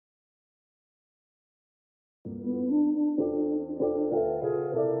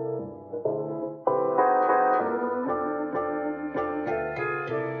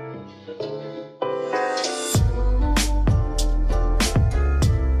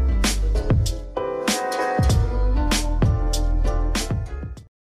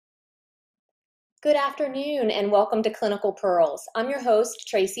Good afternoon and welcome to Clinical Pearls. I'm your host,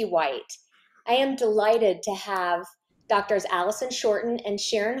 Tracy White. I am delighted to have Doctors Allison Shorten and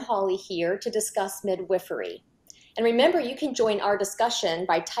Sharon Hawley here to discuss midwifery. And remember, you can join our discussion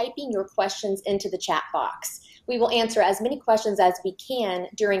by typing your questions into the chat box. We will answer as many questions as we can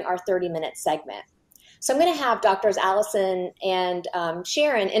during our 30-minute segment. So I'm going to have Doctors Allison and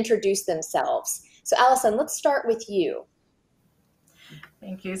Sharon introduce themselves. So Allison, let's start with you.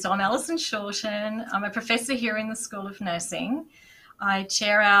 Thank you. So I'm Allison Shorten. I'm a professor here in the School of Nursing. I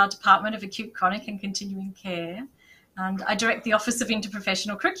chair our Department of Acute, Chronic and Continuing Care, and I direct the Office of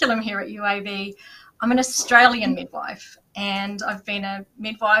Interprofessional Curriculum here at UAB. I'm an Australian midwife, and I've been a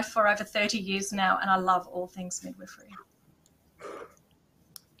midwife for over 30 years now, and I love all things midwifery.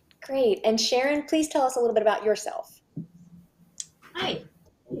 Great. And Sharon, please tell us a little bit about yourself. Hi.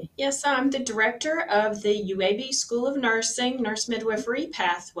 Yes, I'm the director of the UAB School of Nursing Nurse Midwifery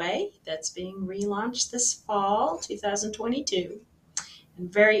Pathway that's being relaunched this fall, 2022. I'm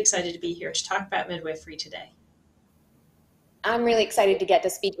very excited to be here to talk about midwifery today. I'm really excited to get to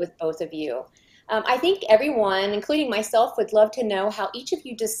speak with both of you. I think everyone, including myself, would love to know how each of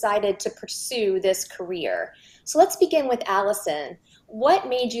you decided to pursue this career. So let's begin with Allison. What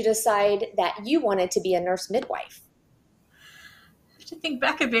made you decide that you wanted to be a nurse midwife? To think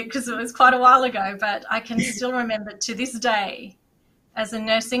back a bit because it was quite a while ago, but I can still remember to this day as a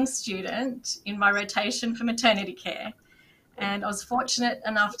nursing student in my rotation for maternity care. And I was fortunate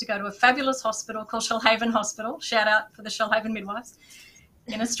enough to go to a fabulous hospital called Shoalhaven Hospital, shout out for the Shoalhaven midwives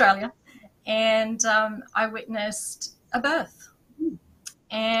in Australia. And I witnessed a birth.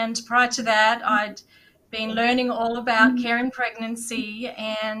 And prior to that, I'd been learning all about care in pregnancy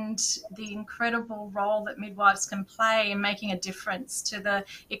and the incredible role that midwives can play in making a difference to the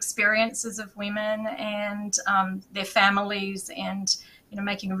experiences of women and their families, and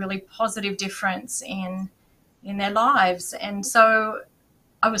making a really positive difference in their lives. And so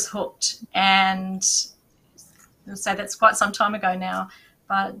I was hooked, and I'll say that's quite some time ago now.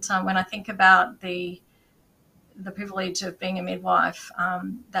 But when I think about the privilege of being a midwife,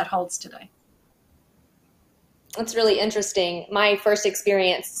 that holds today. That's really interesting. My first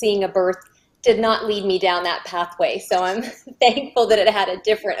experience seeing a birth did not lead me down that pathway, so I'm thankful that it had a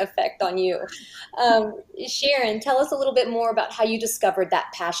different effect on you. Sharon, tell us a little bit more about how you discovered that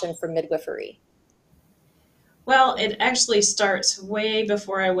passion for midwifery. Well, it actually starts way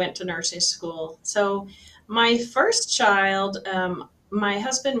before I went to nursing school. So my first child, my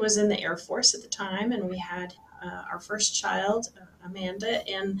husband was in the Air Force at the time, and we had our first child, Amanda,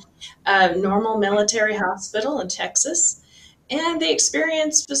 in a normal military hospital in Texas. And the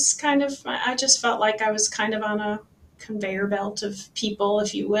experience was I just felt like I was kind of on a conveyor belt of people,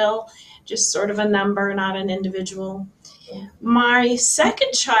 if you will, just sort of a number, not an individual. My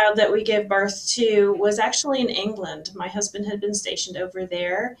second child that we gave birth to was actually in England. My husband had been stationed over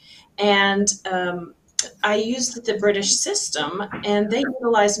there, and I used the British system, and they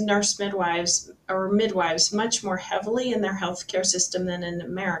utilized nurse midwives or midwives much more heavily in their healthcare system than in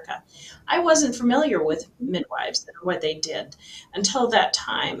America. I wasn't familiar with midwives and what they did until that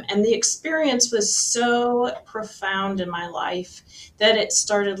time, and the experience was so profound in my life that it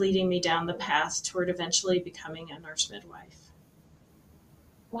started leading me down the path toward eventually becoming a nurse midwife.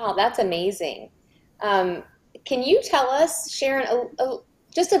 Wow, that's amazing. Can you tell us, Sharon,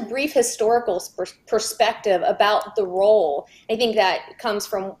 just a brief historical perspective about the role? I think that comes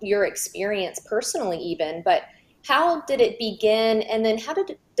from your experience personally even, but how did it begin, and then how did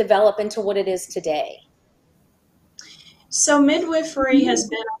it develop into what it is today? So midwifery has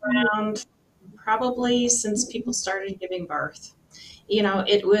been around probably since people started giving birth.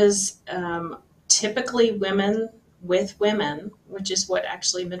 It was typically women with women, which is what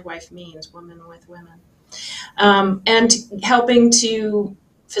actually midwife means, women with women. And helping to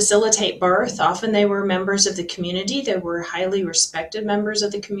facilitate birth. Often they were members of the community. They were highly respected members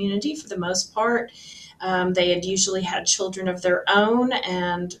of the community for the most part. They had usually had children of their own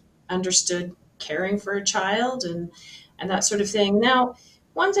and understood caring for a child and that sort of thing. Now,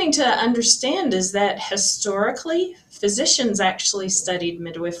 one thing to understand is that historically, physicians actually studied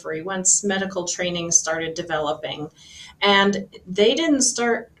midwifery once medical training started developing. And they didn't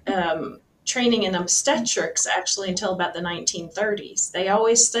start training in obstetrics actually until about the 1930s. They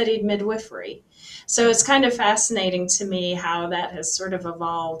always studied midwifery. So it's kind of fascinating to me how that has sort of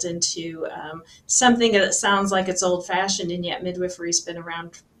evolved into something that sounds like it's old-fashioned, and yet midwifery's been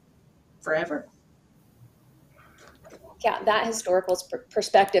around forever. Yeah, that historical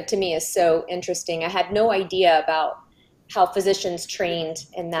perspective to me is so interesting. I had no idea about how physicians trained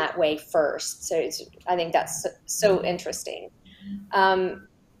in that way first. So I think that's so interesting.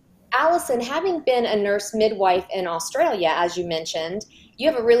 Alison, having been a nurse midwife in Australia, as you mentioned, you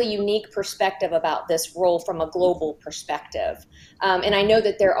have a really unique perspective about this role from a global perspective. And I know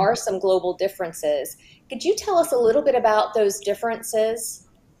that there are some global differences. Could you tell us a little bit about those differences?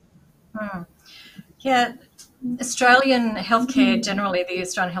 Hmm. Yeah, Australian healthcare, generally, the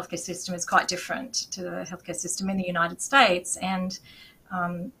Australian healthcare system is quite different to the healthcare system in the United States. And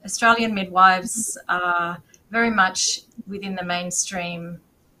Australian midwives are very much within the mainstream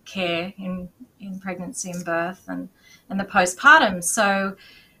care in pregnancy and birth and the postpartum. So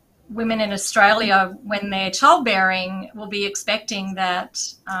women in Australia, when they're childbearing, will be expecting that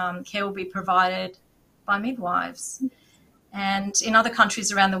care will be provided by midwives. And in other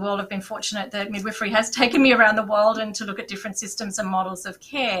countries around the world, I've been fortunate that midwifery has taken me around the world and to look at different systems and models of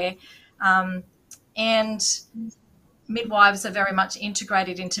care. And midwives are very much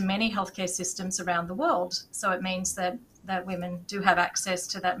integrated into many healthcare systems around the world. So it means that women do have access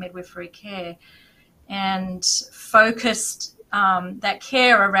to that midwifery care and focused that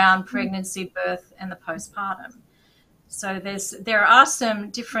care around pregnancy, birth, and the postpartum. So there are some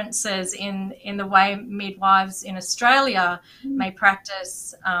differences in the way midwives in Australia may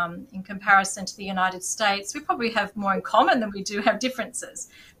practice in comparison to the United States. We probably have more in common than we do have differences.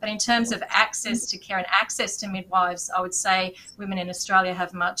 But in terms of access to care and access to midwives, I would say women in Australia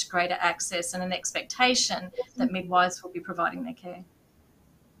have much greater access and an expectation that midwives will be providing their care.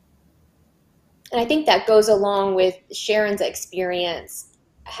 And I think that goes along with Sharon's experience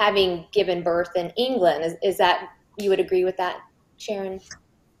having given birth in England. Is that, you would agree with that, Sharon?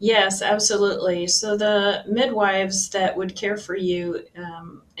 Yes, absolutely. So the midwives that would care for you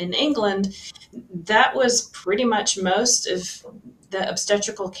in England, that was pretty much most of the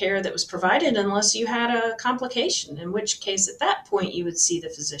obstetrical care that was provided, unless you had a complication, in which case at that point you would see the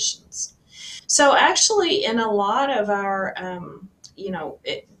physicians. So actually, in a lot of our,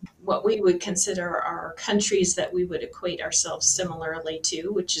 what we would consider our countries that we would equate ourselves similarly to,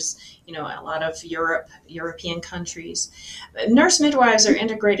 which is, a lot of European countries, nurse midwives are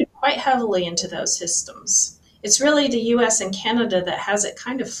integrated quite heavily into those systems. It's really the US and Canada that has it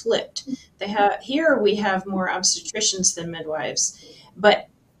kind of flipped. Here we have more obstetricians than midwives, but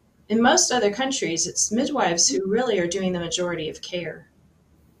in most other countries, it's midwives who really are doing the majority of care.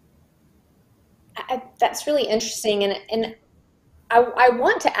 That's really interesting. And I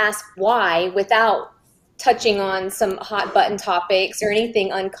want to ask why without touching on some hot button topics or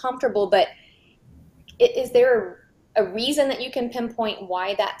anything uncomfortable, but is there a reason that you can pinpoint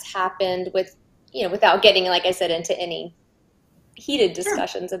why that's happened without getting, like I said, into any heated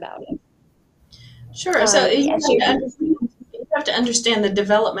discussions about it? Sure. So Yes, you have to understand the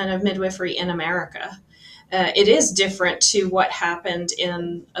development of midwifery in America. It is different to what happened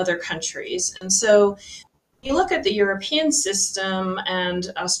in other countries. And so you look at the European system,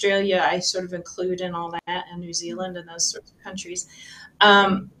 and Australia, I sort of include in all that, and New Zealand and those sorts of countries.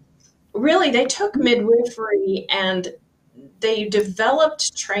 Really, they took midwifery and they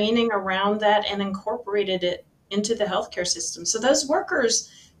developed training around that and incorporated it into the healthcare system. So those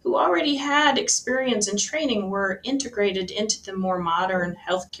workers who already had experience and training were integrated into the more modern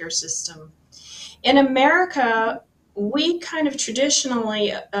healthcare system. In America, we kind of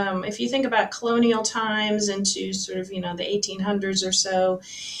traditionally, if you think about colonial times into sort of, the 1800s or so,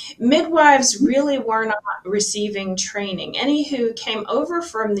 midwives really were not receiving training. Any who came over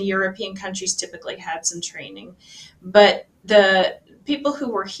from the European countries typically had some training, but the people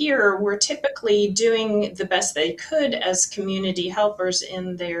who were here were typically doing the best they could as community helpers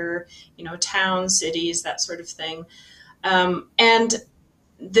in their, towns, cities, that sort of thing. And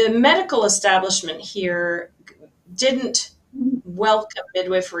the medical establishment here didn't welcome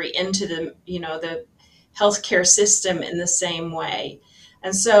midwifery into the healthcare system in the same way.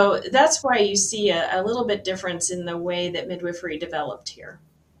 And so that's why you see a little bit difference in the way that midwifery developed here.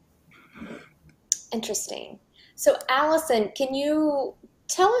 interesting. So Allison, can you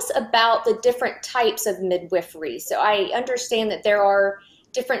tell us about the different types of midwifery? So I understand that there are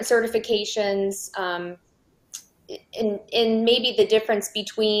different certifications, and maybe the difference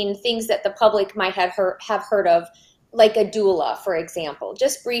between things that the public might have heard of, like a doula, for example.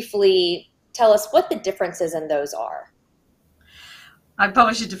 Just briefly tell us what the differences in those are. I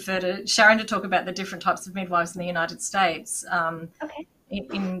probably should defer to Sharon to talk about the different types of midwives in the United States. Okay.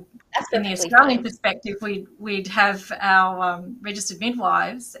 In the Australian perspective, we'd have our registered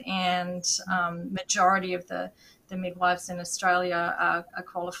midwives, and majority of the midwives in Australia are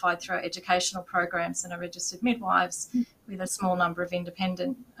qualified through our educational programs and are registered midwives, with a small number of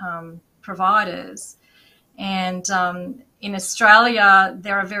independent providers. And in Australia,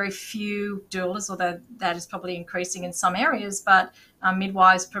 there are very few doulas, although that is probably increasing in some areas, but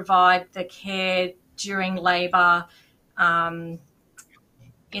midwives provide the care during labour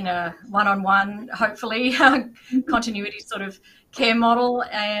in a one-on-one, hopefully, continuity sort of care model,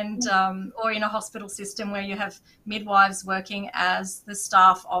 and or in a hospital system where you have midwives working as the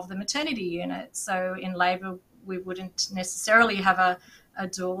staff of the maternity unit. So in labour, we wouldn't necessarily have a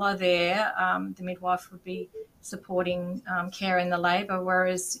doula there. The midwife would be supporting care in the labour,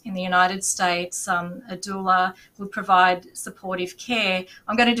 whereas in the United States, a doula would provide supportive care.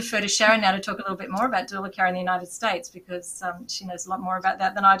 I'm going to defer to Sharon now to talk a little bit more about doula care in the United States, because she knows a lot more about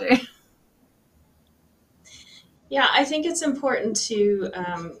that than I do. Yeah, I think it's important to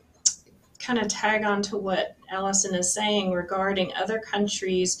kind of tag on to what Allison is saying regarding other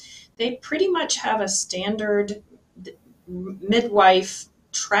countries. They pretty much have a standard midwife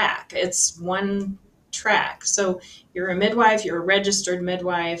track. It's one track. So you're a midwife, you're a registered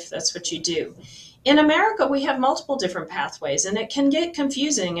midwife, that's what you do. In America, we have multiple different pathways, and it can get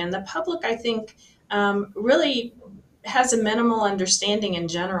confusing. And the public, I think, really has a minimal understanding in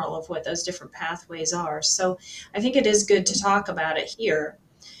general of what those different pathways are. So I think it is good to talk about it here.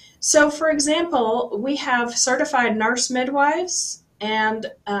 So, for example, we have certified nurse midwives, and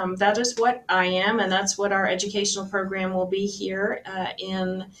that is what I am, and that's what our educational program will be here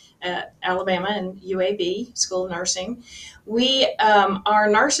in Alabama and UAB, School of Nursing. We are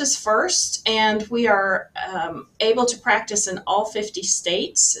nurses first, and we are able to practice in all 50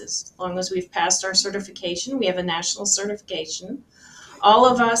 states as long as we've passed our certification. We have a national certification. All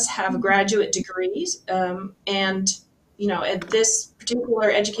of us have graduate degrees, and at this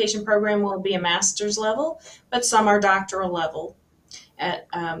particular education program will be a master's level, but some are doctoral level at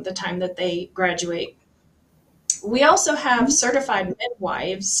the time that they graduate. We also have certified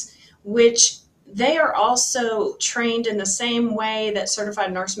midwives, which they are also trained in the same way that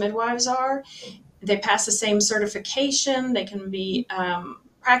certified nurse midwives are. They pass the same certification. They can be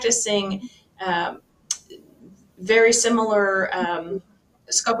practicing very similar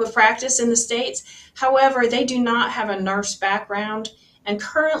scope of practice in the States. However, they do not have a nurse background, and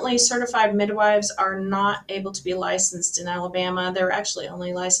currently certified midwives are not able to be licensed in Alabama. They're actually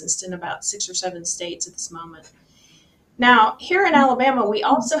only licensed in about 6 or 7 states at this moment. Now, here in Alabama, we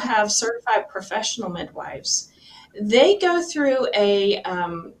also have certified professional midwives. They go through a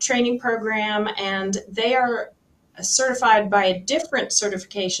training program, and they are certified by a different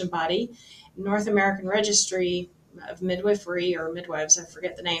certification body, North American Registry of Midwifery or Midwives, I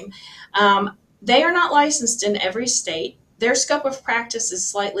forget the name. They are not licensed in every state. Their scope of practice is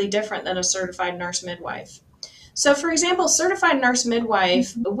slightly different than a certified nurse midwife. So, for example, certified nurse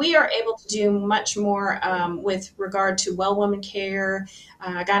midwife, we are able to do much more with regard to well woman care,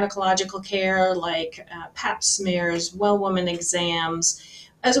 gynecological care like pap smears, well woman exams,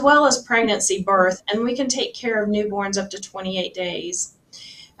 as well as pregnancy, birth, and we can take care of newborns up to 28 days.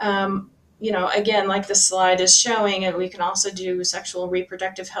 Again, like the slide is showing, and we can also do sexual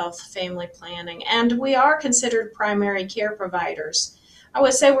reproductive health, family planning, and we are considered primary care providers. I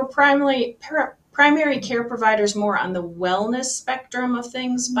would say we're primary care providers more on the wellness spectrum of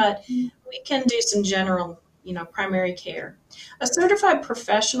things, but we can do some general, primary care. A certified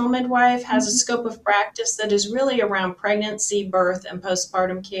professional midwife has a scope of practice that is really around pregnancy, birth, and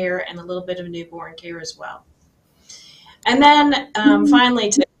postpartum care, and a little bit of newborn care as well. And then finally,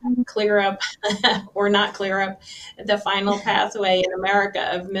 to clear up or not clear up the final pathway in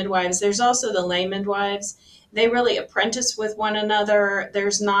America of midwives, there's also the lay midwives. They really apprentice with one another.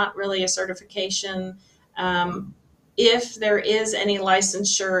 There's not really a certification. If there is any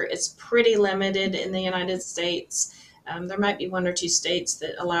licensure, it's pretty limited in the United States. There might be 1 or 2 states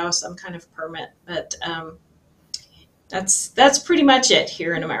that allow some kind of permit, but that's pretty much it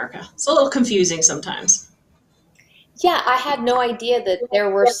here in America. It's a little confusing sometimes. Yeah, I had no idea that there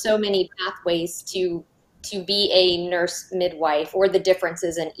were so many pathways to be a nurse midwife, or the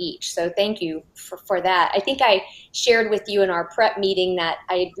differences in each. So thank you for that. I think I shared with you in our prep meeting that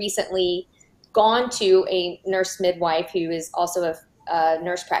I had recently gone to a nurse midwife who is also a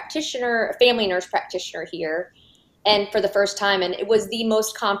nurse practitioner, a family nurse practitioner here, and for the first time, and it was the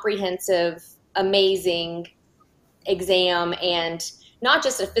most comprehensive, amazing exam, and not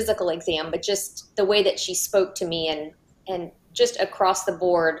just a physical exam, but just the way that she spoke to me, and just across the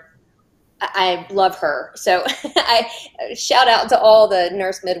board, I love her. So I shout out to all the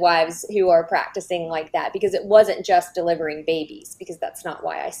nurse midwives who are practicing like that, because it wasn't just delivering babies, because that's not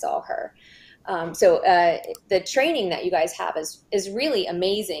why I saw her. So the training that you guys have is really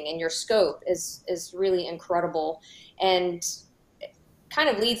amazing, and your scope is really incredible, and kind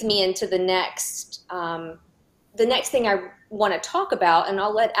of leads me into the next thing I want to talk about, and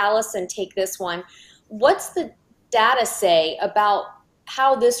I'll let Allison take this one. What's the data say about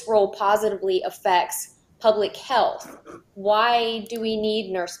how this role positively affects public health? Why do we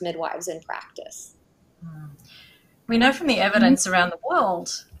need nurse midwives in practice? We know from the evidence around the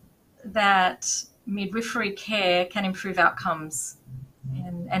world that midwifery care can improve outcomes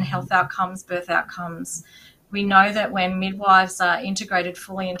and health outcomes, birth outcomes. We know that when midwives are integrated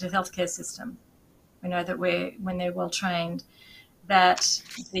fully into the healthcare system, we know that when they're well trained, that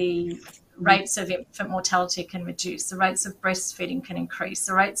the rates of infant mortality can reduce, the rates of breastfeeding can increase,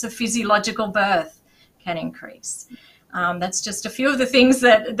 the rates of physiological birth can increase. That's just a few of the things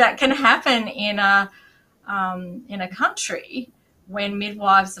that can happen in a country when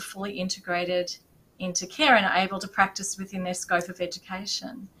midwives are fully integrated into care and are able to practice within their scope of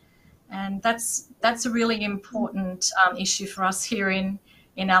education. And that's a really important issue for us here in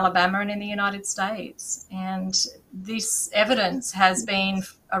Alabama and in the United States. And this evidence has been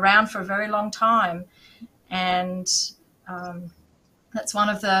around for a very long time. And that's one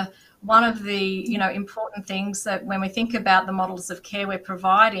of the important things, that when we think about the models of care we're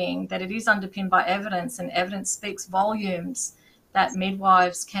providing, that it is underpinned by evidence, and evidence speaks volumes that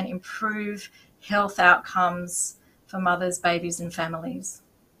midwives can improve health outcomes for mothers, babies, and families.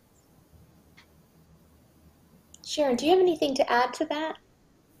 Sharon, do you have anything to add to that?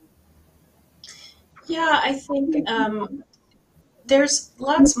 Yeah, I think there's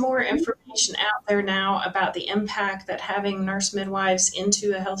lots more information out there now about the impact that having nurse midwives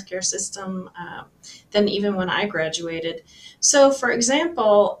into a healthcare system than even when I graduated. So, for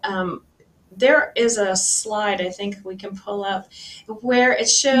example, there is a slide I think we can pull up where it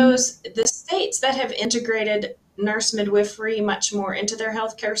shows the states that have integrated nurse midwifery much more into their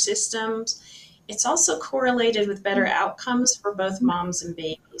healthcare systems. It's also correlated with better outcomes for both moms and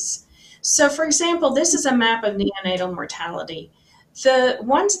babies. So, for example, this is a map of neonatal mortality. The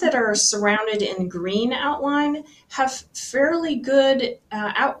ones that are surrounded in green outline have fairly good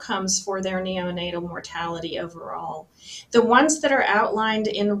outcomes for their neonatal mortality overall. The ones that are outlined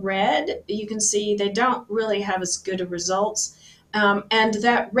in red, you can see they don't really have as good of results. And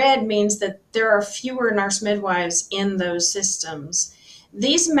that red means that there are fewer nurse midwives in those systems.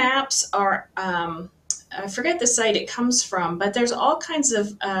 These maps are, I forget the site it comes from, but there's all kinds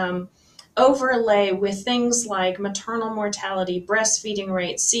of overlay with things like maternal mortality, breastfeeding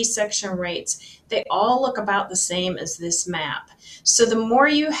rates, C-section rates. They all look about the same as this map. So the more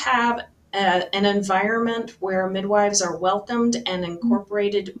you have an environment where midwives are welcomed and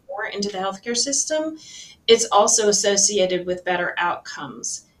incorporated more into the healthcare system, it's also associated with better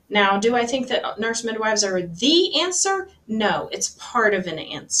outcomes. Now, do I think that nurse midwives are the answer? No, it's part of an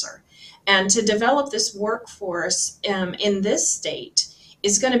answer. And to develop this workforce in this state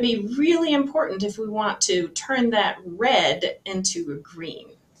is going to be really important if we want to turn that red into a green.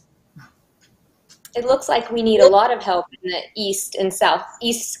 It looks like we need a lot of help in the East and South,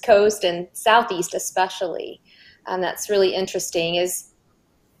 East Coast and Southeast especially. That's really interesting.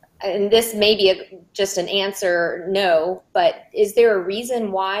 And this may be just an answer, no, but is there a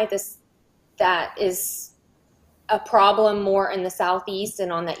reason why that is a problem more in the Southeast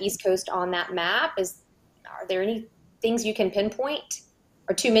and on the East Coast on that map? Are there any things you can pinpoint?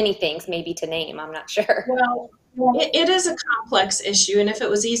 Or too many things maybe to name, I'm not sure. Well, it is a complex issue, and if it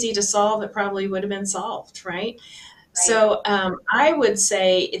was easy to solve, it probably would have been solved, right? So I would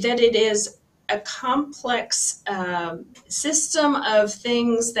say that it is a complex system of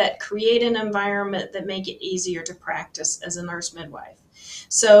things that create an environment that make it easier to practice as a nurse midwife.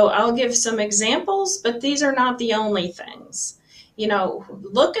 So I'll give some examples, but these are not the only things. You know,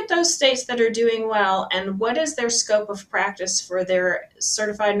 look at those states that are doing well and what is their scope of practice for their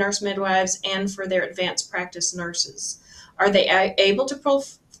certified nurse midwives and for their advanced practice nurses. Are they able to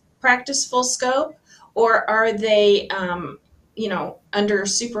practice full scope, or are they, under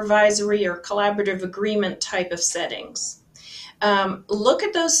supervisory or collaborative agreement type of settings? Look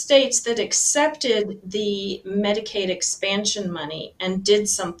at those states that accepted the Medicaid expansion money and did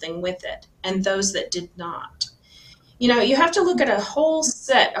something with it, and those that did not. You have to look at a whole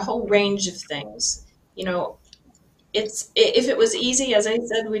range of things. If it was easy, as I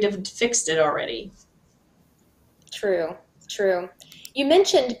said, we'd have fixed it already. True. You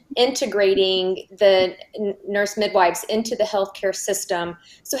mentioned integrating the nurse midwives into the healthcare system.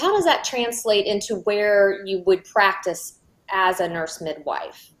 So how does that translate into where you would practice as a nurse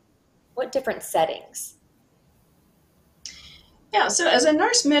midwife? What different settings? Yeah, so as a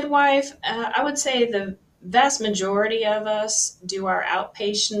nurse midwife, I would say the vast majority of us do our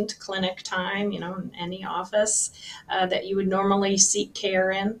outpatient clinic time, in any office that you would normally seek care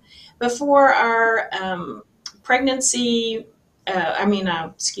in. Before our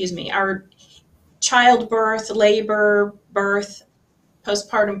our childbirth, labor, birth,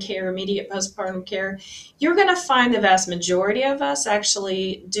 postpartum care, immediate postpartum care, you're going to find the vast majority of us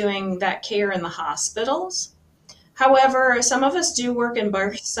actually doing that care in the hospitals. However, some of us do work in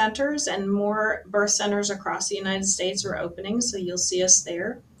birth centers, and more birth centers across the United States are opening, so you'll see us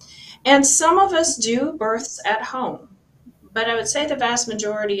there. And some of us do births at home, but I would say the vast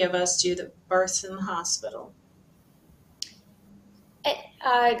majority of us do the births in the hospital.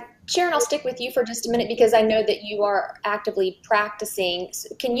 Sharon, I'll stick with you for just a minute because I know that you are actively practicing.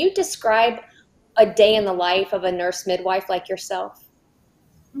 So can you describe a day in the life of a nurse midwife like yourself?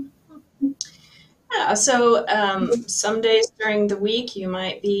 Yeah, so some days during the week you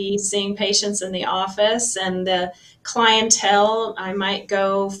might be seeing patients in the office, and the clientele, I might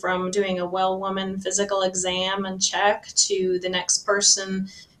go from doing a well woman physical exam and check to the next person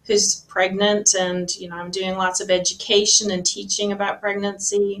who's pregnant, and I'm doing lots of education and teaching about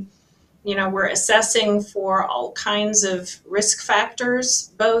pregnancy. We're assessing for all kinds of risk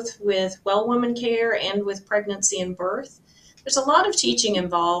factors, both with well woman care and with pregnancy and birth. There's a lot of teaching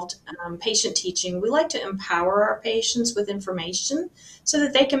involved, patient teaching. We like to empower our patients with information so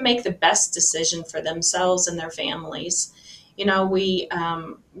that they can make the best decision for themselves and their families. We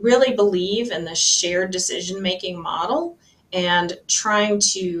really believe in the shared decision-making model and trying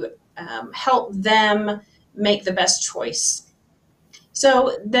to help them make the best choice.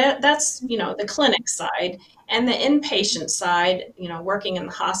 So that's, the clinic side. And the inpatient side, working in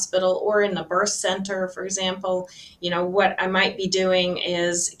the hospital or in the birth center, for example, what I might be doing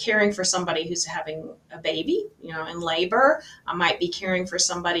is caring for somebody who's having a baby, in labor. I might be caring for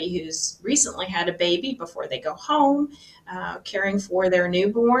somebody who's recently had a baby before they go home, caring for their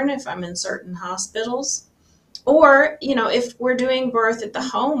newborn if I'm in certain hospitals. Or, if we're doing birth at the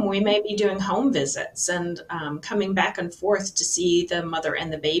home, we may be doing home visits and coming back and forth to see the mother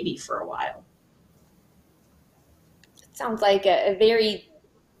and the baby for a while. Sounds like a very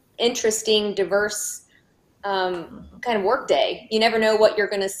interesting, diverse kind of work day. You never know what you're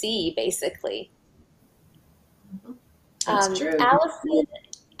going to see, basically. That's true. Allison,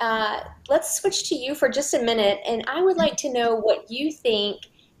 let's switch to you for just a minute, and I would like to know what you think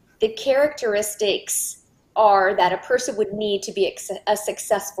the characteristics are that a person would need to be a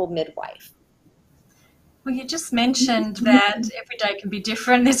successful midwife. Well, you just mentioned that every day can be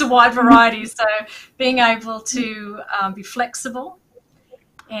different. There's a wide variety. So being able to be flexible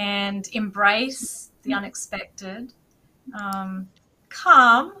and embrace the unexpected,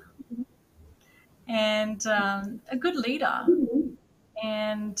 calm, and a good leader,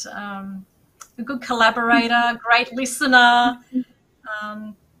 and a good collaborator, great listener,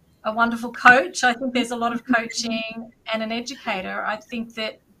 a wonderful coach. I think there's a lot of coaching, and an educator. I think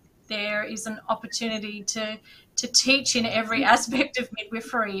that there is an opportunity to teach in every aspect of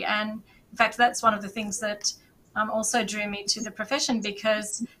midwifery. And in fact, that's one of the things that also drew me to the profession,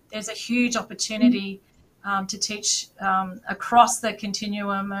 because there's a huge opportunity to teach across the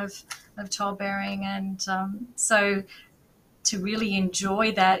continuum of childbearing. And so to really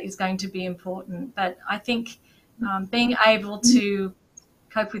enjoy that is going to be important. But I think being able to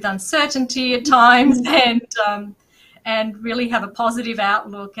cope with uncertainty at times and really have a positive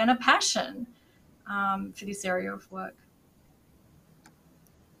outlook and a passion for this area of work.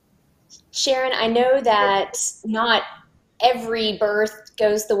 Sharon, I know that not every birth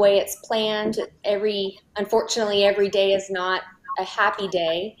goes the way it's planned. Unfortunately, every day is not a happy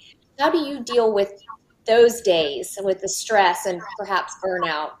day. How do you deal with those days, with the stress and perhaps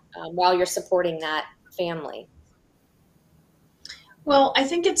burnout while you're supporting that family? Well, I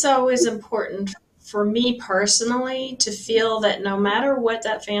think it's always important for me personally to feel that no matter what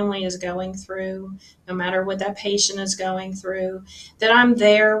that family is going through, no matter what that patient is going through, that I'm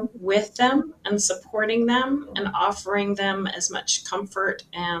there with them and supporting them and offering them as much comfort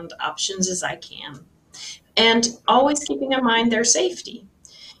and options as I can. And always keeping in mind their safety.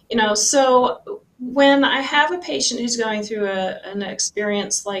 So when I have a patient who's going through an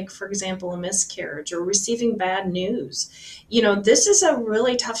experience like, for example, a miscarriage or receiving bad news, this is a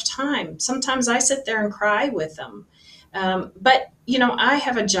really tough time. Sometimes I sit there and cry with them. But I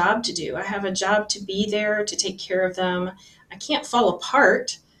have a job to do. I have a job to be there to take care of them. I can't fall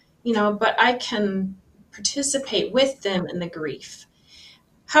apart, but I can participate with them in the grief.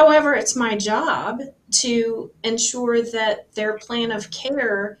 However, it's my job to ensure that their plan of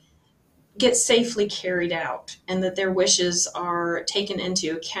care gets safely carried out and that their wishes are taken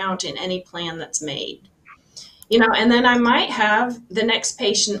into account in any plan that's made. And then I might have the next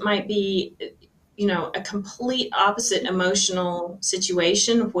patient might be, a complete opposite emotional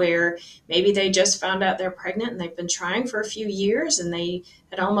situation where maybe they just found out they're pregnant and they've been trying for a few years and they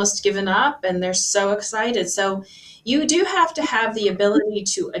had almost given up and they're so excited. So you do have to have the ability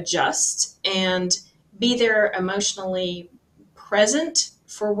to adjust and be there emotionally present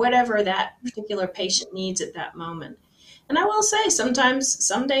for whatever that particular patient needs at that moment. And I will say sometimes,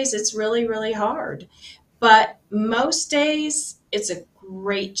 some days it's really, really hard, but most days it's a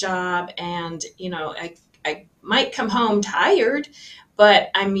great job. And, I might come home tired,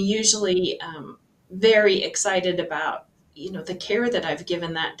 but I'm usually very excited about, the care that I've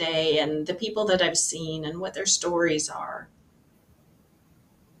given that day and the people that I've seen and what their stories are.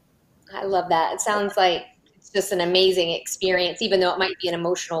 I love that. It sounds like it's just an amazing experience, even though it might be an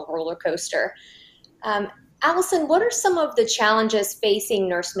emotional roller coaster. Um, Allison, what are some of the challenges facing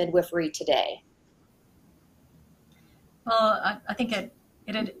nurse midwifery today? Well, I think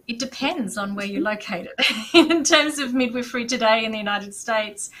it depends on where you're located. In terms of midwifery today in the United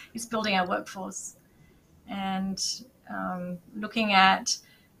States, it's building our workforce and looking at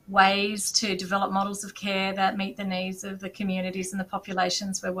ways to develop models of care that meet the needs of the communities and the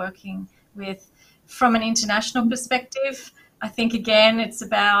populations we're working with. From an international perspective, I think, again, it's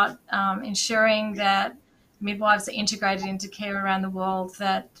about ensuring that midwives are integrated into care around the world,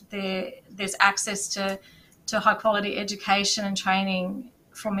 that there's access to high quality education and training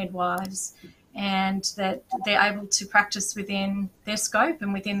for midwives, and that they're able to practice within their scope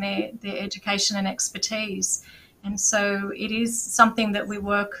and within their education and expertise. And so it is something that we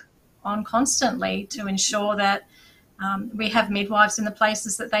work on constantly to ensure that we have midwives in the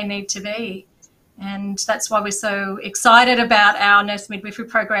places that they need to be. And that's why we're so excited about our nurse midwifery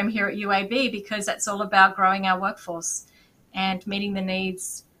program here at UAB, because that's all about growing our workforce and meeting the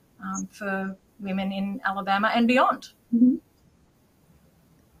needs for women in Alabama and beyond. Mm-hmm.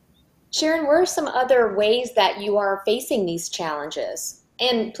 Sharon, what are some other ways that you are facing these challenges?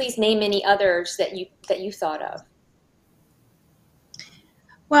 And please name any others that you thought of.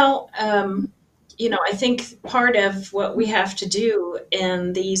 Well, I think part of what we have to do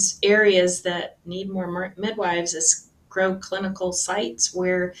in these areas that need more midwives is grow clinical sites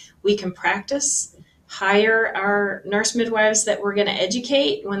where we can practice, hire our nurse midwives that we're going to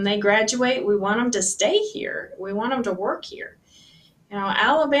educate. When they graduate, we want them to stay here. We want them to work here.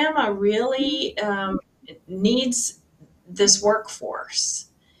 Alabama really needs this workforce.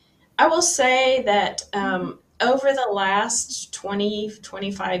 I will say that over the last 20,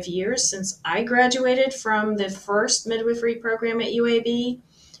 25 years since I graduated from the first midwifery program at UAB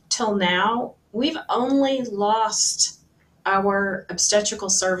till now, we've only lost our obstetrical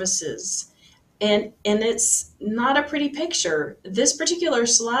services. And it's not a pretty picture. This particular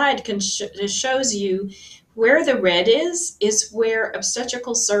slide shows you where the red is where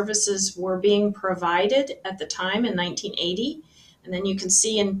obstetrical services were being provided at the time in 1980. And then you can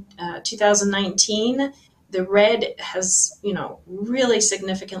see in 2019, the red has, really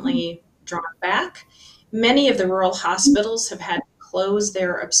significantly drawn back. Many of the rural hospitals have had to close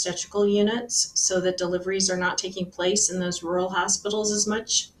their obstetrical units so that deliveries are not taking place in those rural hospitals as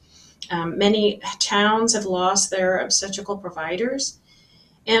much. Many towns have lost their obstetrical providers.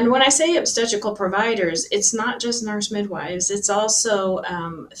 And when I say obstetrical providers, it's not just nurse midwives, it's also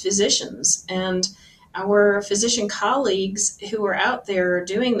physicians. And our physician colleagues who are out there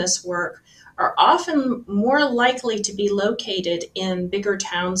doing this work are often more likely to be located in bigger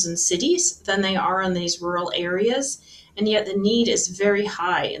towns and cities than they are in these rural areas. And yet the need is very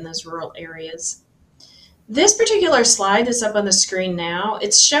high in those rural areas. This particular slide that's up on the screen now,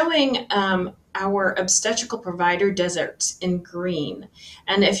 it's showing our obstetrical provider deserts in green.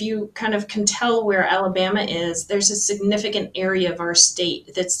 And if you kind of can tell where Alabama is, there's a significant area of our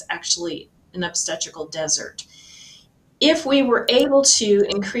state that's actually an obstetrical desert. If we were able to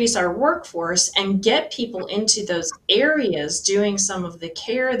increase our workforce and get people into those areas doing some of the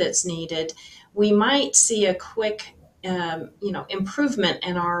care that's needed, we might see a quick improvement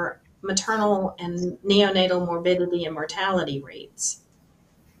in our maternal and neonatal morbidity and mortality rates.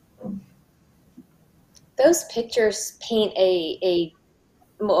 Those pictures paint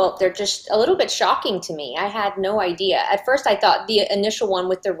well, they're just a little bit shocking to me. I had no idea. At first I thought the initial one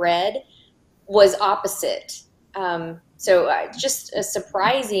with the red was opposite. So just a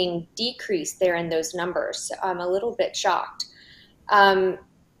surprising decrease there in those numbers. I'm a little bit shocked.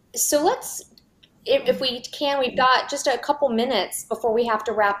 So let's, if we can, we've got just a couple minutes before we have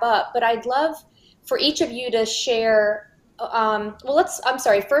to wrap up, but I'd love for each of you to share,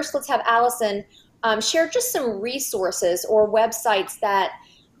 first let's have Allison share just some resources or websites that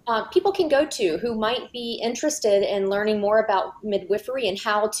people can go to who might be interested in learning more about midwifery and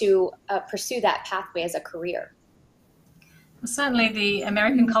how to pursue that pathway as a career? Well, certainly the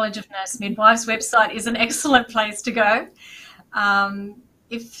American College of Nurse Midwives website is an excellent place to go.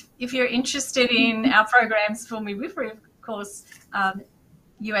 If you're interested in our programs for midwifery, of course,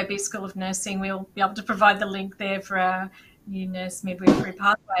 UAB School of Nursing, we'll be able to provide the link there for our new nurse midwifery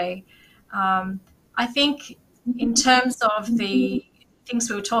pathway. I think in terms of the things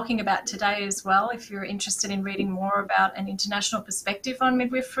we were talking about today as well, if you're interested in reading more about an international perspective on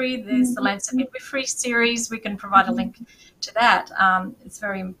midwifery, there's the Lancet Midwifery series. We can provide a link to that. It's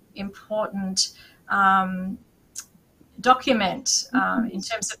very important document in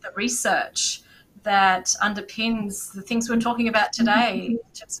terms of the research that underpins the things we're talking about today, in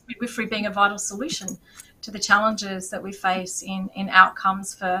terms of midwifery being a vital solution to the challenges that we face in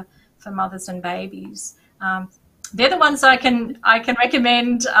outcomes for mothers and babies. They're the ones I can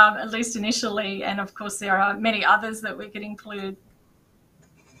recommend, at least initially, and of course there are many others that we could include.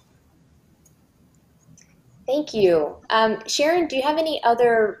 Thank you. Sharon, do you have any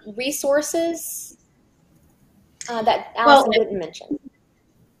other resources that Allison didn't mention?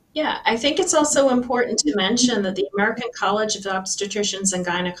 Yeah, I think it's also important to mention that the American College of Obstetricians and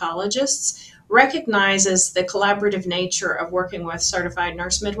Gynecologists recognizes the collaborative nature of working with certified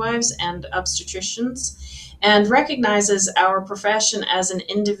nurse midwives and obstetricians, and recognizes our profession as an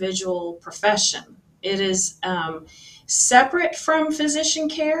individual profession. It is separate from physician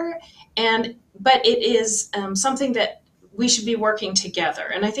care, but it is something that we should be working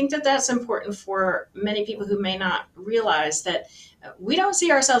together. And I think that that's important for many people who may not realize that we don't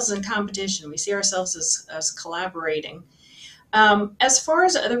see ourselves in competition. We see ourselves as collaborating. As far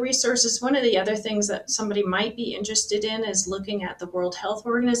as other resources, one of the other things that somebody might be interested in is looking at the World Health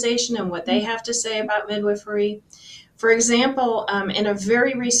Organization and what they have to say about midwifery. For example, in a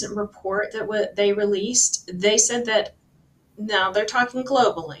very recent report that they released, they said that, now they're talking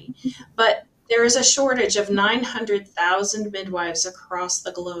globally, but there is a shortage of 900,000 midwives across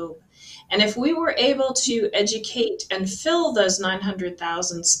the globe. And if we were able to educate and fill those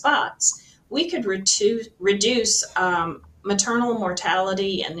 900,000 spots, we could reduce maternal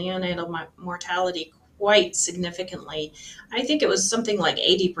mortality and neonatal mortality quite significantly. I think it was something like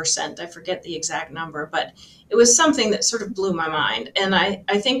 80%. I forget the exact number, but it was something that sort of blew my mind. And I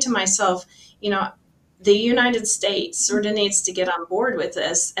think to myself, the United States sort of needs to get on board with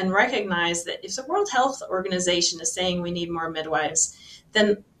this and recognize that if the World Health Organization is saying we need more midwives,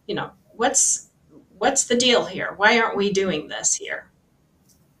 then, what's the deal here? Why aren't we doing this here?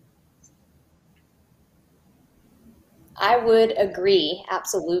 I would agree,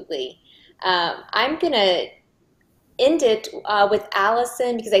 absolutely. I'm going to end it with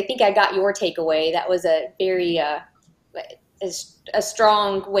Allison, because I think I got your takeaway. That was a very a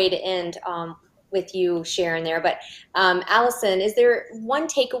strong way to end with you, Sharon, there. But Allison, is there one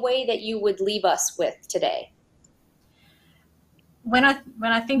takeaway that you would leave us with today? When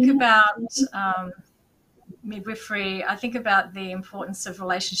I think about midwifery, I think about the importance of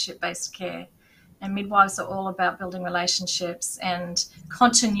relationship-based care. And midwives are all about building relationships and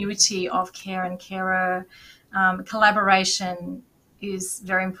continuity of care and carer. Collaboration is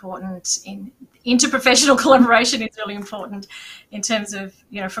very important. Interprofessional collaboration is really important in terms of,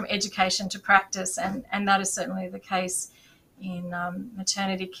 from education to practice. And that is certainly the case in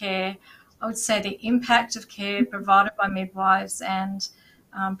maternity care. I would say the impact of care provided by midwives and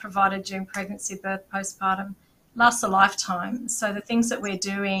provided during pregnancy, birth, postpartum lasts a lifetime. So the things that we're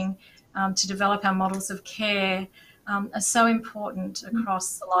doing to develop our models of care are so important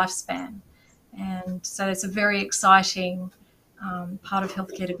across the lifespan. And so it's a very exciting part of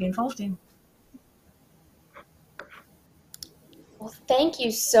healthcare to be involved in. Well, thank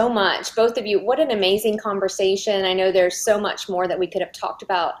you so much, both of you. What an amazing conversation. I know there's so much more that we could have talked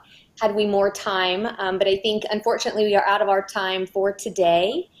about had we more time, but I think unfortunately we are out of our time for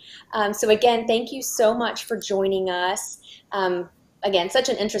today. So again, thank you so much for joining us. Again, such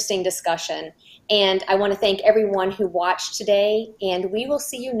an interesting discussion. And I want to thank everyone who watched today, and we will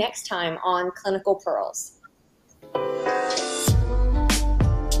see you next time on Clinical Pearls.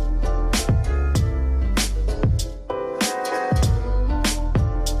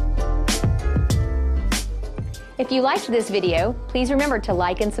 If you liked this video, please remember to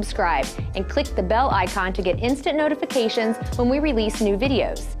like and subscribe, and click the bell icon to get instant notifications when we release new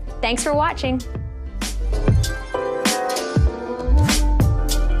videos. Thanks for watching.